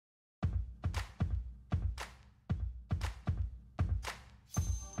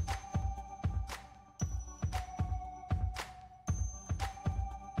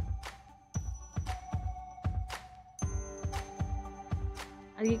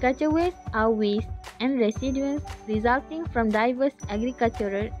Agriculture waste are waste and residues resulting from diverse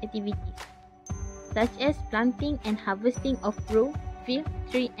agricultural activities, such as planting and harvesting of raw, field,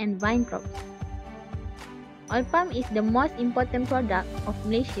 tree, and vine crops. Oil palm is the most important product of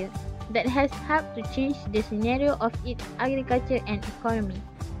Malaysia that has helped to change the scenario of its agriculture and economy.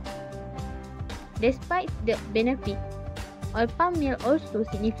 Despite the benefit, oil palm meal also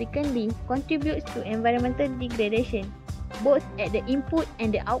significantly contributes to environmental degradation, both at the input and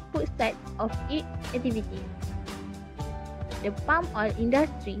the output side of its activity. The palm oil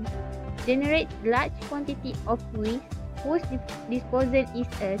industry generates large quantity of waste whose disposal is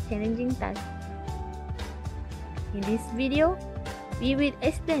a challenging task. In this video, we will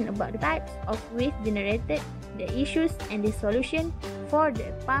explain about the types of waste generated, the issues and the solution for the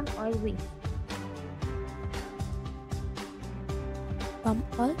palm oil waste. Palm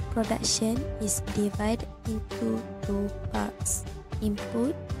oil production is divided into two parts,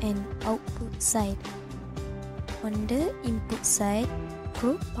 input and output side. On the input side,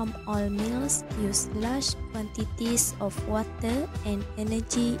 crude palm oil mills use large quantities of water and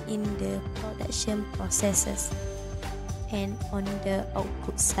energy in the production processes. And on the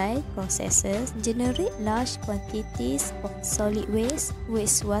output side, processes generate large quantities of solid waste,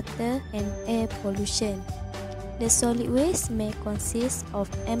 wastewater, and air pollution. The solid waste may consist of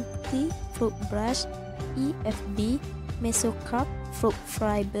empty fruit brush, EFB, mesocarp, fruit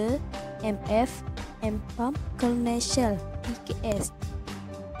fiber, MF, and palm kernel shell, PKS.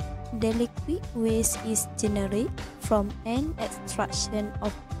 The liquid waste is generated from an extraction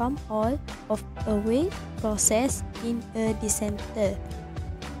of palm oil of a waste process in a decanter.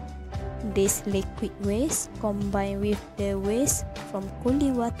 This liquid waste combined with the waste from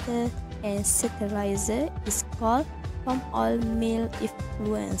cooling water and sterilizer is called palm oil mill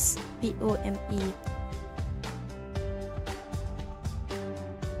effluent (POME).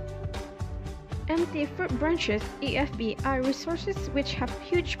 Empty fruit branches (EFB) are resources which have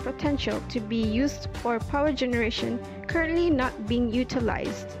huge potential to be used for power generation currently not being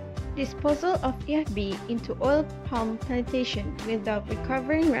utilized. Disposal of EFB into oil palm plantation without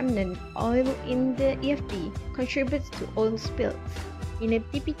recovering remnant oil in the EFB contributes to oil spills. In a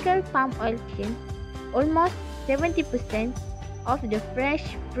typical palm oil kiln, almost 70% of the fresh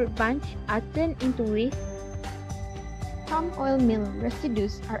fruit bunch are turned into waste. Palm oil mill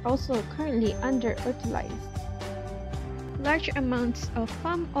residues are also currently underutilized. Large amounts of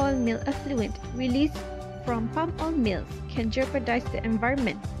palm oil mill effluent released from palm oil mills can jeopardize the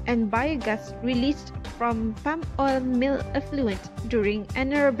environment, and biogas released from palm oil mill effluent during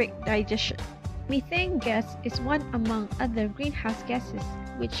anaerobic digestion. Methane gas is one among other greenhouse gases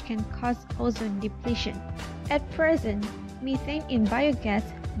which can cause ozone depletion. At present, methane in biogas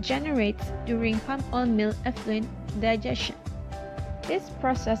generates during palm oil mill effluent digestion. This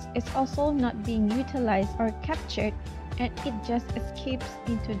process is also not being utilized or captured, and it just escapes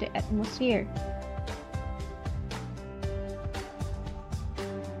into the atmosphere.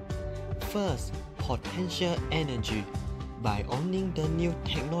 First, potential energy. By owning the new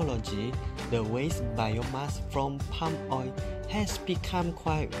technology, the waste biomass from palm oil has become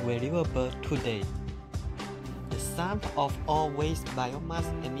quite valuable today. The sum of all waste biomass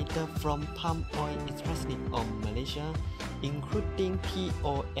emitted from palm oil extracted on Malaysia, including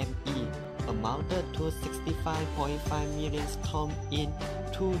POME, amounted to 65.5 million tons in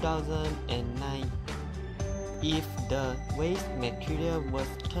 2009. If the waste material was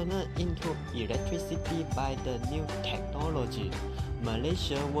turned into electricity by the new technology,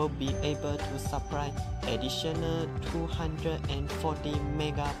 Malaysia will be able to supply additional 240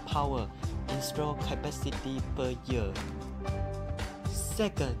 mega power install capacity per year.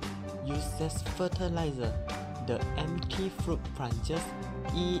 Second, uses fertilizer. The empty fruit branches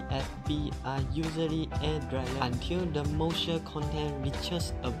EFB are usually air dried until the moisture content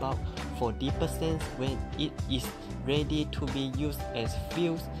reaches about 40% when it is ready to be used as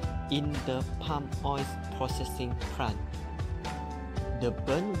fuel in the palm oil processing plant. The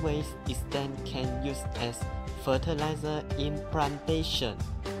burnt waste is then can used as fertilizer in plantation.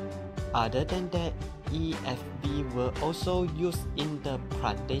 Other than that, EFB were also used in the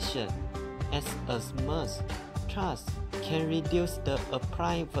plantation as a smudge. Trust can reduce the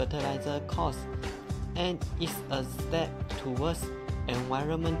applied fertilizer cost and is a step towards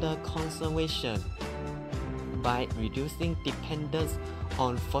environmental conservation. By reducing dependence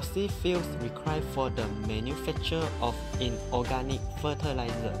on fossil fuels required for the manufacture of inorganic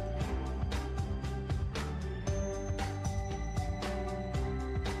fertilizer,